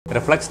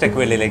Reflex Tech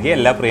Valley-ലേക്ക്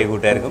എല്ലാ പ്രിയ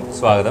കൂട്ടുകാർക്കും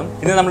സ്വാഗതം.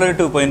 ഇന്ന് നമ്മൾ ഒരു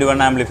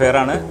 2.1 ആംപ്ലിഫയർ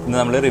ആണ് ഇന്ന്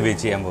നമ്മൾ റിവ്യൂ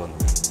ചെയ്യാൻ പോകുന്നത്.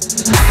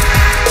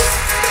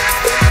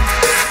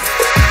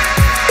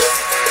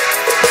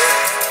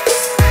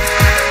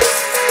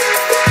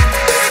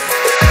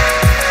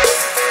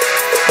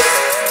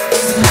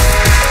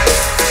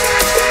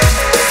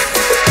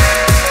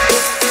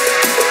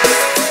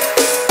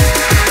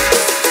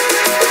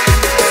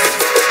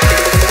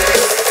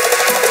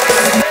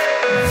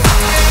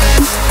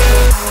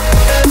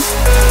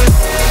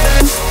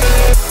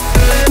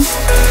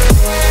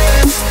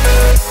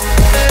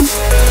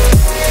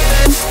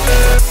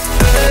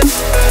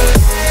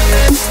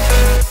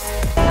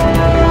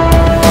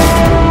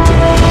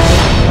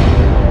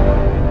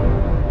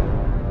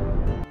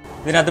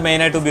 ഇതിനകത്ത്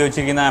മെയിനായിട്ട്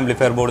ഉപയോഗിച്ചിരിക്കുന്ന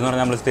ആംപ്ലിഫയർ ബോർഡ് എന്ന്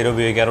പറഞ്ഞാൽ നമ്മൾ സ്ഥിരം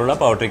ഉപയോഗിക്കാറുള്ള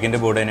പവർട്രിക്കിൻ്റെ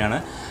ബോർഡ് തന്നെയാണ്.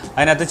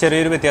 അതിനകത്ത്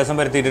ചെറിയൊരു വ്യത്യാസം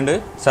വരുത്തിയിട്ടുണ്ട്.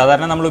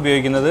 സാധാരണ നമ്മൾ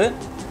ഉപയോഗിക്കുന്നത്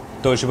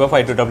തോഷിബ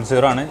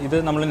 5200 ആണ്. ഇത്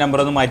നമ്മൾ നമ്പർ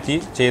ഒന്ന് മാറ്റി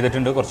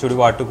ചെയ്തിട്ടുണ്ട്, കുറച്ചുകൂടി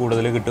വാട്ട്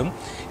കൂടുതൽ കിട്ടും.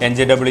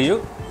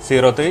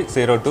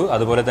 NJW0302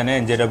 അതുപോലെ തന്നെ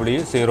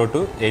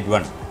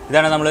NJW0281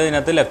 ഇതാണ് നമ്മൾ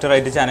ഇതിനകത്ത് ലെഫ്റ്റ്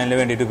റൈറ്റ് ചാനലിന്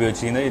വേണ്ടിയിട്ട്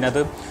ഉപയോഗിച്ചിരിക്കുന്നത്.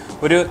 ഇതിനകത്ത്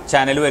ഒരു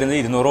ചാനൽ വരുന്നത്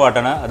 200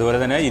 വാട്ടാണ്. അതുപോലെ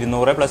തന്നെ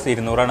 200 +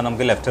 200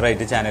 നമുക്ക് ലെഫ്റ്റ്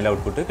റൈറ്റ് ചാനൽ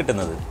ഔട്ട്പുട്ട്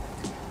കിട്ടുന്നത്.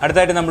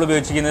 അടുത്തായിട്ട് നമ്മൾ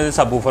ഉപയോഗിച്ചിരിക്കുന്നത്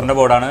സബ്വൂഫറിൻ്റെ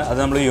ബോർഡാണ്. അത്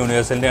നമ്മൾ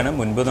യൂണിവേഴ്സലിൻ്റെയാണ്,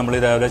 മുൻപ് നമ്മൾ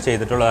ഇതേപോലെ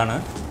ചെയ്തിട്ടുള്ളതാണ്.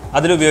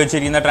 അതിൽ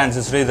ഉപയോഗിച്ചിരിക്കുന്ന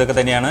ട്രാൻസിസ്റ്റർ ഇതൊക്കെ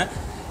തന്നെയാണ്.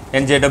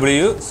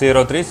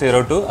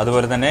 NJW0302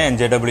 അതുപോലെ തന്നെ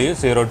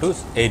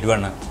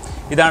NJW0281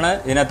 ഇതാണ്.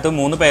 ഇതിനകത്ത്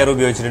 3 പെയർ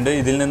ഉപയോഗിച്ചിട്ടുണ്ട്.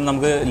 ഇതിൽ നിന്ന്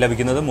നമുക്ക്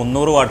ലഭിക്കുന്നത്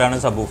 300 വാട്ടാണ്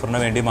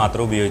സബ്വൂഫറിന് വേണ്ടി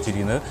മാത്രം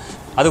ഉപയോഗിച്ചിരിക്കുന്നത്.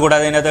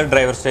 അതുകൂടാതെ അതിനകത്ത്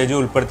ഡ്രൈവർ സ്റ്റേജ്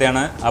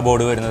ഉൾപ്പെടുത്തിയാണ് ആ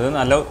ബോർഡ് വരുന്നത്.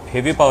 നല്ല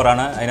ഹെവി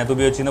പവറാണ്. അതിനകത്ത്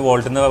ഉപയോഗിച്ചിരുന്ന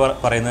വോൾട്ട് എന്ന്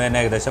പറയുന്നത് തന്നെ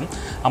ഏകദേശം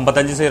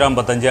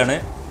 55055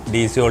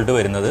 DC വോൾട്ട്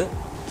വരുന്നത്.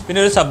 പിന്നെ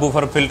ഒരു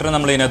സബ്വൂഫർ ഫിൽറ്റർ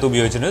നമ്മൾ ഇതിനകത്ത്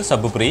ഉപയോഗിച്ചിട്ടുണ്ട്,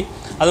 സബ് പ്രീ.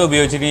 അത്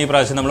ഉപയോഗിച്ചിരിക്കുന്ന ഈ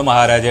പ്രാവശ്യം നമ്മൾ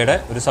മഹാരാജയുടെ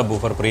ഒരു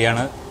സബ്വൂഫർ പ്രീ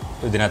ആണ്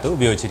ഇതിനകത്ത്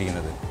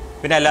ഉപയോഗിച്ചിരിക്കുന്നത്.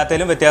 പിന്നെ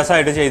എല്ലാത്തിലും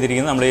വ്യത്യാസമായിട്ട്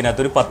ചെയ്തിരിക്കുന്നത് നമ്മൾ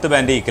ഇതിനകത്തൊരു 10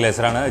 ബാൻഡ്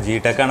ഈക്വലൈസറാണ്.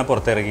 G-Tech ആണ്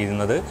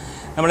പുറത്തിറക്കിയിരുന്നത്.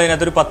 നമ്മൾ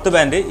ഇതിനകത്തൊരു 10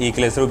 ബാൻഡ്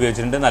ഈക്വലൈസർ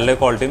ഉപയോഗിച്ചിട്ടുണ്ട്. നല്ല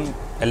ക്വാളിറ്റിയും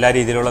എല്ലാ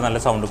രീതിയിലുള്ള നല്ല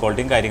സൗണ്ട്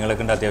ക്വാളിറ്റിയും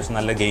കാര്യങ്ങളൊക്കെ ഉണ്ട്. അത്യാവശ്യം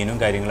നല്ല ഗെയിനും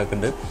കാര്യങ്ങളൊക്കെ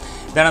ഉണ്ട്.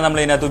 ഇതാണ് നമ്മൾ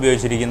ഇതിനകത്ത്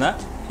ഉപയോഗിച്ചിരിക്കുന്ന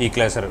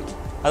ഈക്വലൈസർ.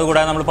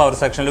 അതുകൂടാതെ നമ്മൾ പവർ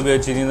സെക്ഷനിൽ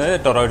ഉപയോഗിച്ചിരിക്കുന്നത്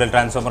ടൊറോയിഡൽ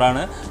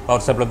ട്രാൻസ്ഫോമറാണ്.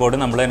 പവർ സപ്ലൈ ബോർഡ്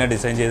നമ്മൾ തന്നെ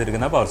ഡിസൈൻ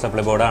ചെയ്തിരിക്കുന്ന പവർ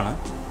സപ്ലൈ ബോർഡാണ്.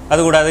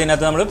 അതുകൂടാതെ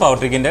ഇതിനകത്ത് നമ്മൾ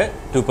പവർട്രിക്കിൻ്റെ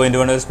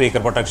 2.1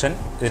 സ്പീക്കർ പ്രൊട്ടക്ഷൻ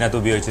ഇതിനകത്ത്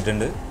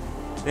ഉപയോഗിച്ചിട്ടുണ്ട്.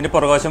 ഇതിൻ്റെ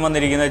പുറകുവശം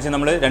വന്നിരിക്കുന്നത് വെച്ചാൽ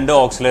നമ്മൾ 2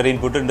 ഓക്സിലറി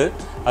ഇൻപുട്ട് ഉണ്ട്.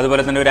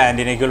 അതുപോലെ തന്നെ ഒരു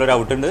ആൻറ്റിനയ്ക്കുള്ള ഒരു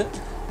ഔട്ട് ഉണ്ട്.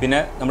 പിന്നെ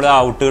നമ്മൾ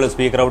ഔട്ടുകൾ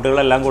സ്പീക്കർ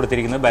ഔട്ടുകളെല്ലാം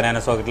കൊടുത്തിരിക്കുന്നത് ബനാന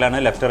സോക്കറ്റിലാണ്.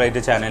 ലെഫ്റ്റ്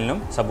റൈറ്റ് ചാനലിനും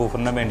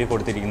സബ്വൂഫറിനും വേണ്ടി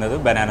കൊടുത്തിരിക്കുന്നത്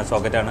ബനാന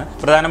സോക്കറ്റാണ്.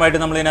 പ്രധാനമായിട്ട്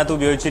നമ്മൾ ഇതിനകത്ത്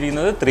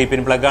ഉപയോഗിച്ചിരിക്കുന്നത്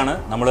 3-പിൻ പ്ലഗ് ആണ്.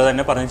 നമ്മൾ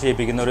തന്നെ പറഞ്ഞ്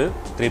ചെയ്യിപ്പിക്കുന്ന ഒരു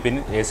 3-പിൻ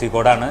AC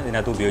കോഡാണ്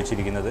ഇതിനകത്ത്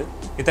ഉപയോഗിച്ചിരിക്കുന്നത്.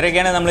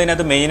 ഇത്രയൊക്കെയാണ് നമ്മൾ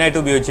ഇതിനകത്ത് മെയിനായിട്ട്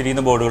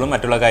ഉപയോഗിച്ചിരിക്കുന്ന ബോർഡുകളും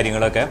മറ്റുള്ള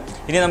കാര്യങ്ങളൊക്കെ.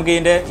 ഇനി നമുക്ക്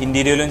ഇതിൻ്റെ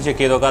ഇൻറ്റീരിയലും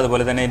ചെക്ക് ചെയ്ത് നോക്കാം.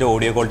 അതുപോലെ തന്നെ ഇതിൻ്റെ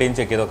ഓഡിയോ ക്വാളിറ്റിയും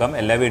ചെക്ക് ചെയ്ത് നോക്കാം.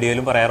 എല്ലാ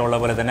വീഡിയോയിലും പറയാറുള്ള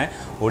പോലെ തന്നെ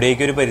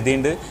ഓഡിയോയ്ക്ക് ഒരു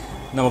പരിധിയുണ്ട്.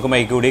 നമുക്ക്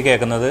മൈക്ക് കൂടി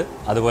കേൾക്കുന്നത്.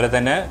 അതുപോലെ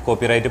തന്നെ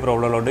കോപ്പിറൈറ്റ്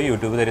പ്രോബ്ലം ഉള്ളതുകൊണ്ട്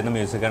യൂട്യൂബ് തരുന്ന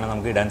മ്യൂസിക്കാണ്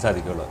നമുക്ക് ഇടാൻ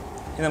സാധിക്കുള്ളൂ.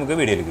 ഇനി നമുക്ക്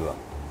വീഡിയോയിലേക്ക് പോകാം.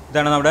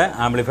 ഇതാണ് നമ്മുടെ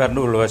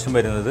ആംപ്ലിഫയറിൻ്റെ ഉൾവശം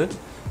വരുന്നത്.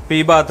 ഇപ്പോൾ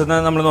ഈ ഭാഗത്ത് നിന്ന്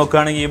നമ്മൾ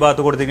നോക്കുകയാണെങ്കിൽ ഈ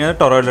ഭാഗത്ത് കൊടുത്തിരിക്കുന്നത്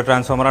ടൊറോയിഡൽ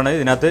ട്രാൻസ്ഫോമറാണ്.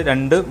 ഇതിനകത്ത്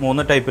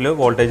 2-3 ടൈപ്പിൽ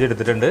വോൾട്ടേജ്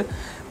എടുത്തിട്ടുണ്ട്.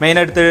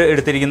 മെയിനായിട്ട്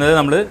എടുത്തിരിക്കുന്നത്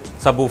നമ്മൾ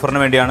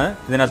സബ്വൂഫറിന് വേണ്ടിയാണ്.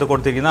 ഇതിനകത്ത്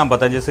കൊടുത്തിരിക്കുന്നത്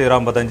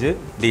 55055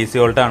 DC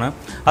വോൾട്ടാണ്.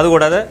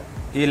 അതുകൂടാതെ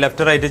ഈ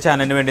ലെഫ്റ്റ് റൈറ്റ്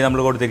ചാനലിന് വേണ്ടി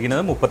നമ്മൾ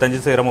കൊടുത്തിരിക്കുന്നത്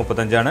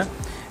 35035 ആണ്.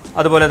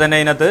 അതുപോലെ തന്നെ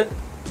ഇതിനകത്ത്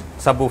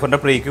സബ്വൂഫറിൻ്റെ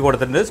പ്രീക്ക്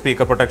കൊടുത്തിട്ടുണ്ട്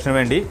സ്പീക്കർ പ്രൊട്ടക്ഷന്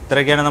വേണ്ടി.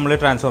 ഇത്രയൊക്കെയാണ് നമ്മൾ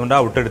ട്രാൻസ്ഫോമറിൻ്റെ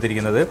ഔട്ട്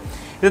എടുത്തിരിക്കുന്നത്.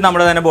 ഇത്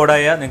നമ്മുടെ തന്നെ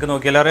ബോർഡായ നിങ്ങൾക്ക്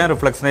നോക്കിയാൽ അറിയാം,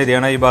 റിഫ്ലെക്സിന്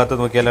എഴുതിയാണ്. ഈ ഭാഗത്ത്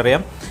നോക്കിയാൽ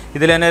അറിയാം.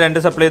 ഇതിൽ തന്നെ 2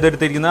 സപ്ലൈ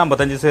ചെയ്തെടുത്തിരിക്കുന്നത്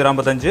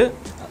 55055,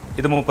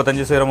 ഇത്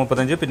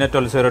 35035, പിന്നെ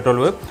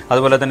 12012.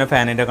 അതുപോലെ തന്നെ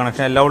ഫാനിൻ്റെ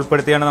കണക്ഷൻ എല്ലാം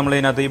ഉൾപ്പെടുത്തിയാണ് നമ്മൾ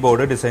ഇതിനകത്ത് ഈ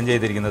ബോർഡ് ഡിസൈൻ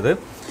ചെയ്തിരിക്കുന്നത്.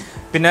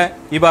 പിന്നെ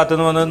ഈ ഭാഗത്ത്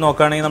നിന്ന് വന്ന്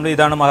നോക്കുകയാണെങ്കിൽ നമ്മൾ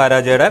ഇതാണ്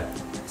മഹാരാജയുടെ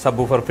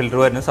സബ്വൂഫർ ഫിൽറ്റർ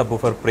വരുന്നത്,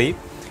 സബ്വൂഫർ പ്രീ.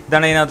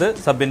 ഇതാണ് ഇതിനകത്ത്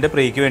സബിൻ്റെ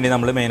പ്രീക്ക് വേണ്ടി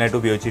നമ്മൾ മെയിനായിട്ട്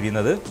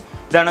ഉപയോഗിച്ചിരിക്കുന്നത്.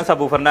 ഇതാണ്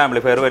സബ്വൂഫറിൻ്റെ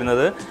ആംപ്ലിഫയർ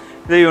വരുന്നത്.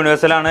 ഇത്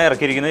യൂണിവേഴ്സലാണ്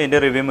ഇറക്കിയിരിക്കുന്നത്. ഇതിൻ്റെ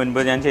റിവ്യൂ മുൻപ്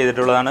ഞാൻ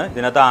ചെയ്തിട്ടുള്ളതാണ്.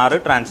 ഇതിനകത്ത് 6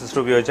 ട്രാൻസിസ്റ്റർ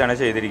ഉപയോഗിച്ചാണ്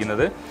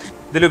ചെയ്തിരിക്കുന്നത്.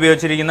 ഇതിൽ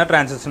ഉപയോഗിച്ചിരിക്കുന്ന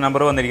ട്രാൻസിസ്റ്റർ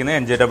നമ്പർ വന്നിരിക്കുന്നത്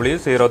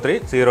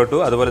NJW0302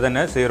 അതുപോലെ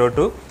തന്നെ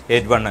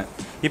 0281.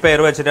 ഈ പെയർ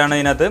വെച്ചിട്ടാണ്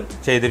ഇതിനകത്ത്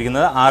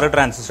ചെയ്തിരിക്കുന്നത്. 6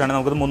 ട്രാൻസിസ്റ്ററാണ്.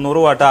 നമുക്ക് 300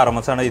 വാട്ട്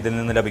RMS ആണ് ഇതിൽ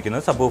നിന്ന്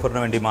ലഭിക്കുന്നത് സബ്വൂഫറിന്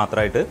വേണ്ടി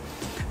മാത്രമായിട്ട്.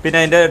 പിന്നെ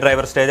അതിൻ്റെ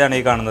ഡ്രൈവർ സ്റ്റേജാണ്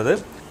ഈ കാണുന്നത്.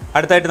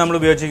 അടുത്തായിട്ട് നമ്മൾ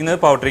ഉപയോഗിച്ചിരിക്കുന്നത്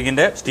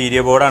പവർട്രിക്കിൻ്റെ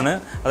സ്റ്റീരിയോ ബോർഡാണ്.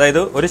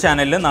 അതായത് ഒരു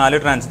ചാനലിൽ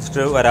 4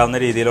 ട്രാൻസിസ്റ്റർ വരാവുന്ന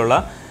രീതിയിലുള്ള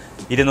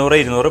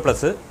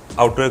 200+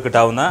 ഔട്ട്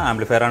കിട്ടാവുന്ന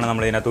ആംപ്ലിഫയറാണ്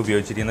നമ്മൾ ഇതിനകത്ത്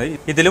ഉപയോഗിച്ചിരിക്കുന്നത്.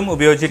 ഇതിലും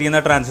ഉപയോഗിച്ചിരിക്കുന്ന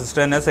ട്രാൻസിസ്റ്റർ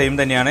തന്നെ സെയിം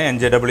തന്നെയാണ്.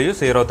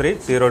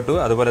 NJW0302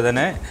 അതുപോലെ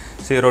തന്നെ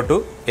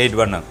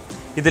 0281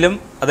 ഇതിലും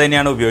അത്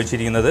തന്നെയാണ്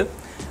ഉപയോഗിച്ചിരിക്കുന്നത്.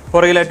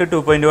 പുറകിലായിട്ട്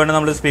 2.1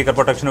 നമ്മൾ സ്പീക്കർ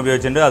പ്രൊട്ടക്ഷൻ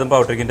ഉപയോഗിച്ചിട്ടുണ്ട്. അതും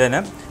പവർട്രിക്കിൻ്റെ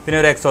തന്നെ. പിന്നെ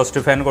ഒരു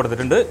എക്സോസ്റ്റ് ഫാൻ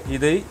കൊടുത്തിട്ടുണ്ട്.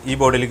 ഇത് ഈ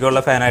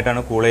ബോർഡിലേക്കുള്ള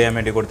ഫാനായിട്ടാണ് കൂൾ ചെയ്യാൻ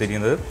വേണ്ടി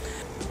കൊടുത്തിരിക്കുന്നത്.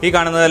 ഈ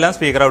കാണുന്നതെല്ലാം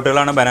സ്പീക്കർ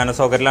ഔട്ടുകളാണ്. ബനാന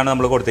സോക്കറ്റിലാണ്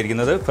നമ്മൾ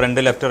കൊടുത്തിരിക്കുന്നത്.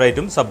 ഫ്രണ്ട് ലെഫ്റ്റ്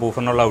റൈറ്റും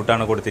സബ്വൂഫറിനുള്ള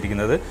ഔട്ടാണ്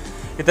കൊടുത്തിരിക്കുന്നത്.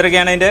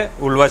 ഇത്രയൊക്കെയാണ് അതിൻ്റെ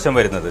ഉൾവശം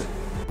വരുന്നത്.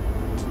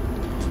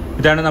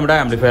 ഇതാണ് നമ്മുടെ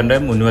ആംപ്ലിഫയറിൻ്റെ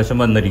മുൻവശം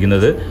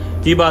വന്നിരിക്കുന്നത്.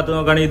 ഈ ഭാഗത്ത്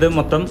നോക്കുകയാണെങ്കിൽ ഇത്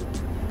മൊത്തം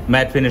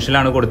മാറ്റ്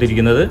ഫിനിഷിലാണ്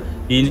കൊടുത്തിരിക്കുന്നത്.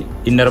 ഈ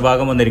ഇന്നർ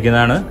ഭാഗം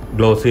വന്നിരിക്കുന്നതാണ്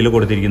ഗ്ലോസിയിൽ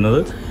കൊടുത്തിരിക്കുന്നത്.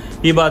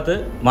 ഈ ഭാഗത്ത്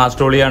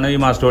മാസ്റ്റർ ഓളിയാണ്. ഈ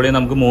മാസ്റ്റർ ഓളിയെ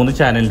നമുക്ക് 3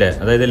 ചാനലിൻ്റെ,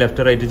 അതായത്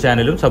ലെഫ്റ്റ് റൈറ്റ്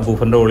ചാനലും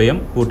സബ്വൂഫറിൻ്റെ ഓളിയും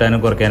കൂട്ടാനും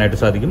കുറയ്ക്കാനായിട്ട്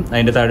സാധിക്കും.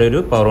 അതിൻ്റെ താഴെ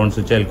ഒരു പവർ ഓൺ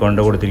സ്വിച്ച്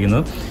എൽക്കോണിൻ്റെ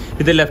കൊടുത്തിരിക്കുന്നത്.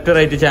 ഇത് ലെഫ്റ്റ്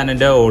റൈറ്റ്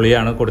ചാനലിൻ്റെ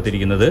ഓളിയാണ്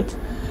കൊടുത്തിരിക്കുന്നത്.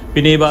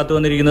 പിന്നെ ഈ ഭാഗത്ത്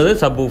വന്നിരിക്കുന്നത്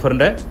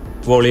സബ്വൂഫറിൻ്റെ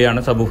വോളിയാണ്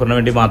സബ്വൂഫറിന്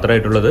വേണ്ടി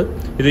മാത്രമായിട്ടുള്ളത്.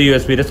 ഇത്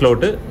USB-യുടെ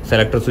സ്ലോട്ട്,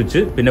 സെലക്ടർ സ്വിച്ച്,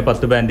 പിന്നെ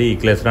 10 ബാൻഡ്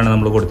ഈക്വലൈസറാണ്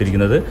നമ്മൾ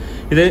കൊടുത്തിരിക്കുന്നത്.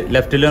 ഇത്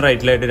ലെഫ്റ്റിലും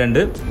റൈറ്റിലായിട്ട്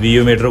 2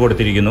 VU മീറ്റർ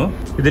കൊടുത്തിരിക്കുന്നു.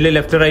 ഇതിൽ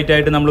ലെഫ്റ്റ് റൈറ്റ്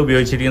ആയിട്ട് നമ്മൾ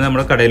ഉപയോഗിച്ചിരിക്കുന്നത്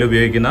നമ്മുടെ കടയിൽ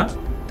ഉപയോഗിക്കുന്ന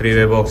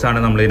 3-way ബോക്സ് ആണ്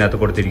നമ്മൾ ഇതിനകത്ത്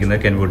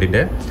കൊടുത്തിരിക്കുന്നത്.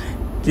 കെൻവുഡിന്റെ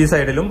ഈ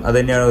സൈഡിലും അത്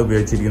തന്നെയാണ്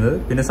ഉപയോഗിച്ചിരിക്കുന്നത്.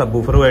 പിന്നെ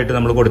സബ്വൂഫറുമായിട്ട്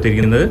നമ്മൾ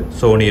കൊടുത്തിരിക്കുന്നത്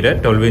സോണിയുടെ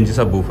 12 ഇഞ്ച്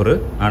സബ്വൂഫർ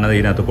ആണ്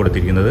ഇതിനകത്ത്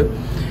കൊടുത്തിരിക്കുന്നത്.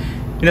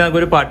 ഇനി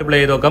നമുക്കൊരു പാട്ട് പ്ലേ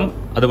ചെയ്ത് നോക്കാം.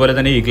 അതുപോലെ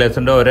തന്നെ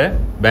ഈക്വലൈസറിന്റെ ഓരോ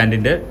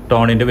ബാൻഡിന്റെ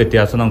ടോണിന്റെ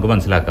വ്യത്യാസം നമുക്ക്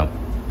മനസ്സിലാക്കാം.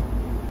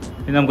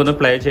 ഇനി നമുക്കൊന്ന്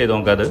പ്ലേ ചെയ്ത്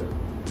നോക്കാം.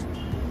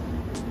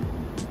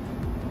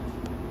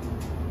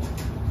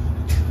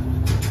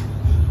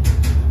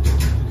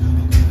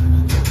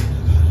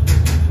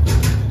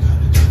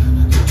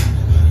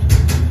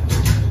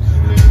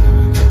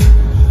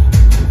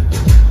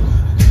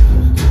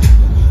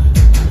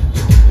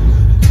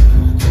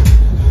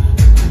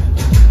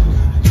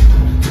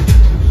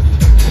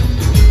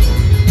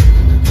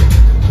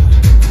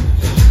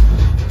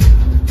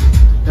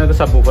 അത്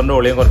സബ്വൂഫറിന്റെ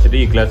വോളിയം കുറച്ചിട്ട്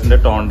ഈക്വലൈസറിന്റെ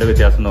ടോണിന്റെ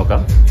വ്യത്യാസം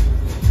നോക്കാം.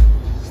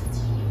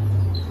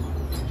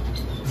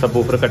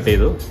 സബ്വൂഫർ കട്ട്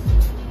ചെയ്തു.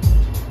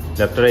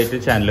 ലെഫ്റ്റ് റൈറ്റ്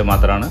ചാനൽ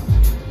മാത്രമാണ്.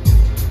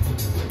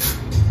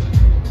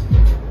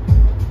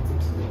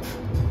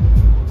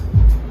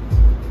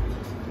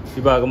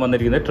 ഈ ഭാഗം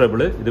വന്നിരിക്കുന്നത്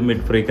ട്രബിള്, ഇത്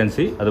മിഡ്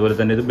ഫ്രീക്വൻസി, അതുപോലെ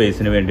തന്നെ ഇത്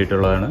ബേസിന്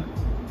വേണ്ടിയിട്ടുള്ളതാണ്.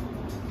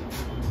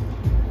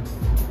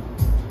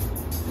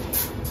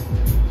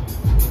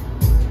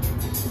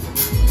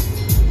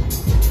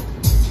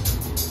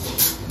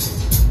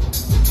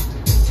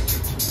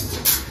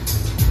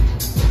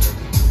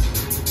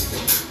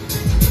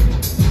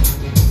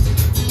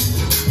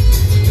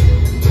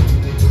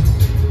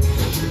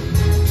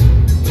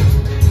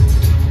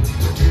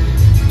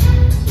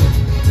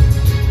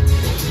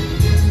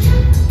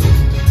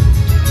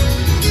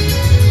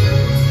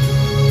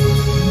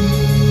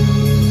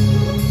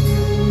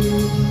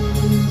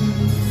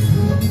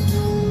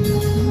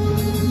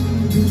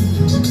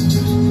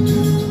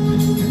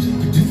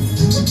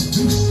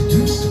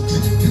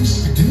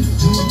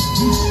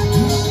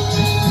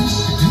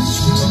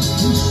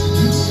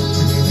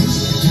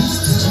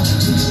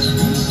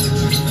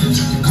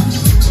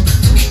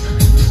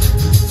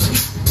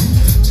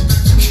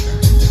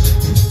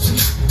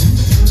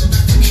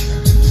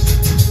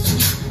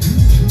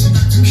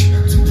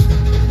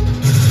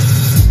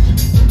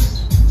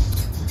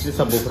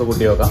 സബ്വൂഫർ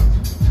കൂട്ടി നോക്കാം.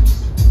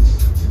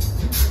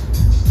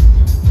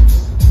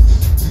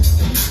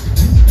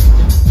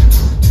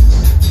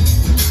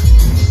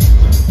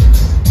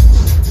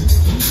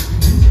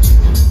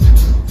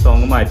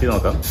 സോങ് മാറ്റി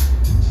നോക്കാം.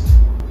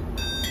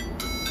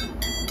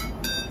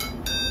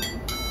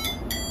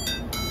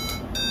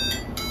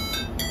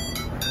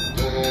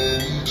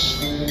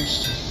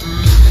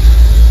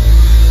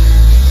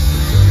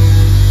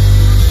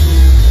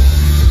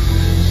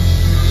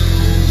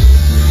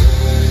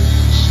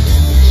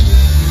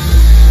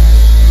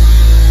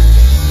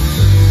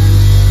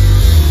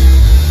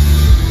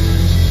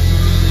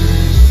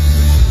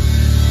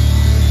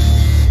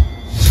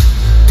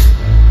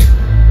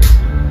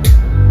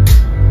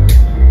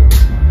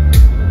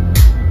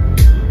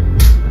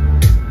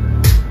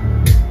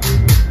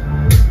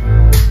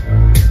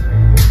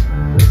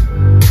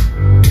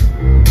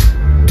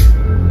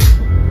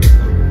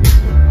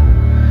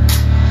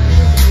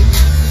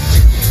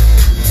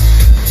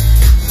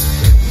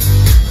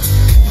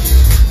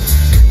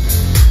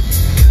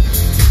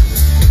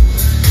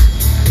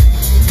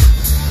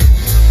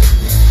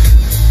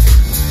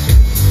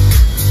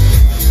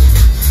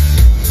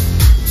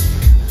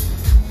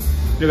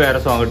 വേറെ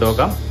സോങ് ഇട്ട്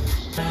നോക്കാം.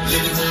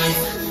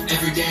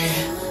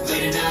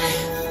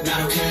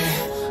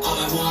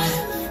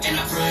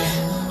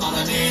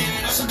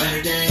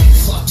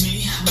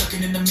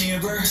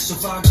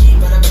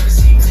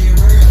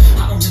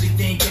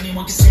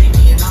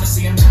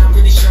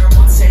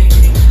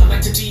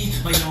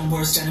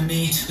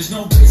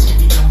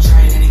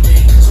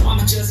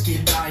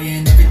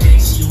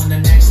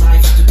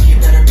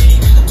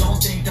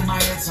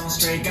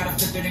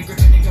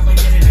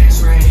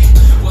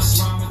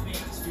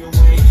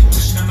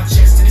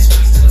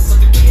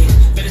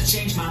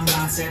 Change my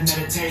mindset,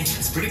 meditate.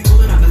 It's pretty cool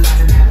that I'm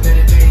alive and have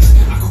better days.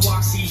 I could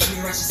walk, see,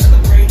 hear, I should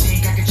celebrate.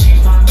 Think I could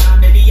change my mind,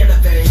 maybe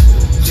elevate.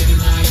 Living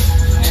life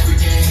every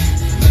day,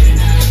 late at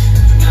night,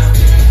 not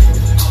okay.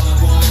 All I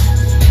want,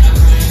 and I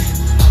pray,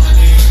 all I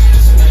need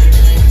is a better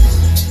day.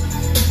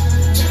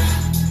 Yeah,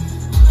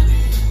 all I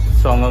need.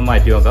 Song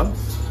മാറ്റി നോക്കാം.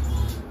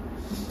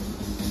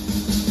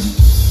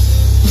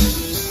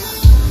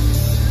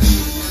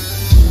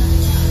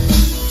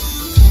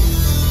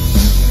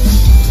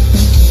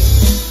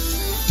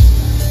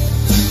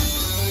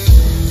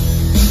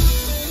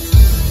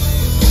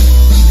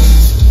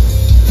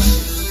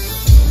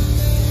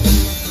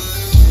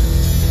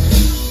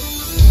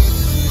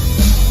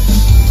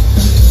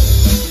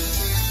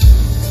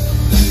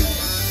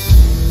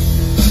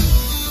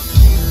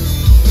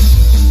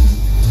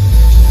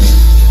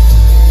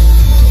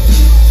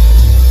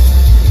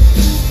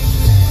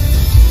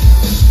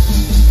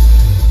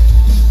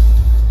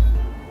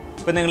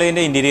 ഇപ്പോൾ നിങ്ങൾ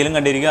ഇതിൻ്റെ ഇൻറ്റീരിയലും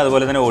കണ്ടിരിക്കും,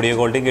 അതുപോലെ തന്നെ audio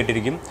ക്വാളിറ്റിയും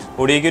കേട്ടിരിക്കും.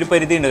 ഓഡിയോയ്ക്ക് ഒരു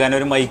പരിധി ഉണ്ട്, കാരണം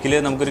ഒരു മൈക്കിൽ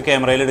നമുക്കൊരു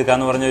ക്യാമറയിൽ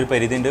എടുക്കാമെന്ന് പറഞ്ഞ ഒരു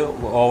പരിധി ഉണ്ട്.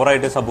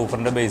 ഓവറായിട്ട്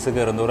സബ്വൂഫറിൻ്റെ ബേസ്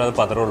കയറുന്നതോറും അത്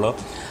പതറുള്ളൂ.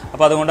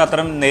 അപ്പോൾ അതുകൊണ്ട്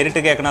അത്ര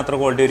നേരിട്ട് കേൾക്കണ അത്ര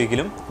ക്വാളിറ്റി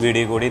ഒരിക്കലും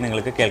വീഡിയോ കൂടി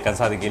നിങ്ങൾക്ക് കേൾക്കാൻ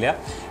സാധിക്കില്ല.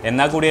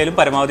 എന്നാൽ കൂടിയാലും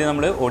പരമാവധി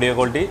നമ്മൾ ഓഡിയോ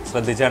ക്വാളിറ്റി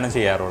ശ്രദ്ധിച്ചാണ്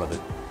ചെയ്യാറുള്ളത്.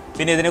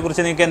 പിന്നെ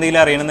ഇതിനെക്കുറിച്ച് നിങ്ങൾക്ക് എന്തെങ്കിലും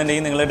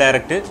അറിയണമെന്നുണ്ടെങ്കിൽ നിങ്ങൾ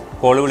ഡയറക്റ്റ്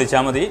കോൾ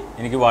വിളിച്ചാൽ മതി.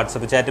 എനിക്ക്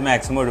വാട്സപ്പ് ചാറ്റ്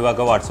മാക്സിമം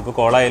ഒഴിവാക്കുക. വാട്സപ്പ്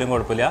കോളായാലും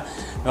കുഴപ്പമില്ല,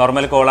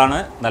 നോർമൽ കോളാണ്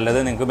നല്ലത്.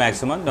 നിങ്ങൾക്ക്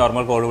മാക്സിമം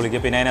നോർമൽ കോൾ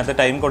വിളിക്കുക. പിന്നെ അതിനകത്ത്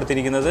ടൈം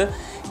കൊടുത്തിരിക്കുന്നത്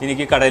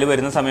എനിക്ക് കടയിൽ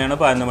വരുന്ന സമയമാണ്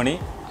 11 മണി.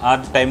 ആ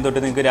ടൈം തൊട്ട്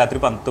നിങ്ങൾക്ക് രാത്രി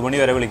 10 മണി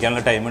വരെ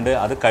വിളിക്കാനുള്ള ടൈമുണ്ട്.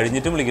 അത്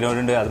കഴിഞ്ഞിട്ടും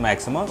വിളിക്കുന്നവരുണ്ട്, അത്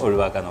മാക്സിമം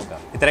ഒഴിവാക്കാൻ നോക്കാം.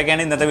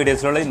 ഇത്രയൊക്കെയാണ് ഇന്നത്തെ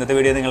വീഡിയോസിലുള്ള. ഇന്നത്തെ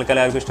വീഡിയോ നിങ്ങൾക്ക്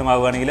എല്ലാവർക്കും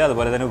ഇഷ്ടമാവുകയാണെങ്കിൽ,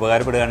 അതുപോലെ തന്നെ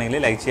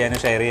ഉപകാരപ്പെടുകയാണെങ്കിൽ ലൈക്ക്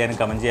ചെയ്യാനും ഷെയർ ചെയ്യാനും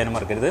കമൻറ്റ് ചെയ്യാനും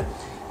മറക്കരുത്.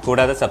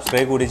 കൂടാതെ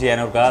സബ്സ്ക്രൈബ് കൂടി ചെയ്യാൻ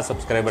ഓർക്കുക.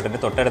 സബ്സ്ക്രൈബ് ബട്ടൻ്റെ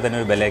തൊട്ടടുത്ത് തന്നെ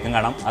ഒരു ബെല്ലൈക്കൻ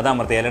കാണാം. അത്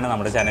അമർത്തിയാലാണ്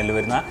നമ്മുടെ ചാനലിൽ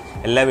വരുന്ന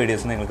എല്ലാ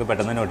വീഡിയോസും നിങ്ങൾക്ക്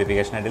പെട്ടെന്ന്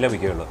നോട്ടിഫിക്കേഷനായിട്ട്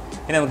ലഭിക്കുകയുള്ളൂ.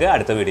 ഇനി നമുക്ക്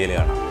അടുത്ത വീഡിയോയിൽ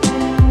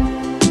കാണാം.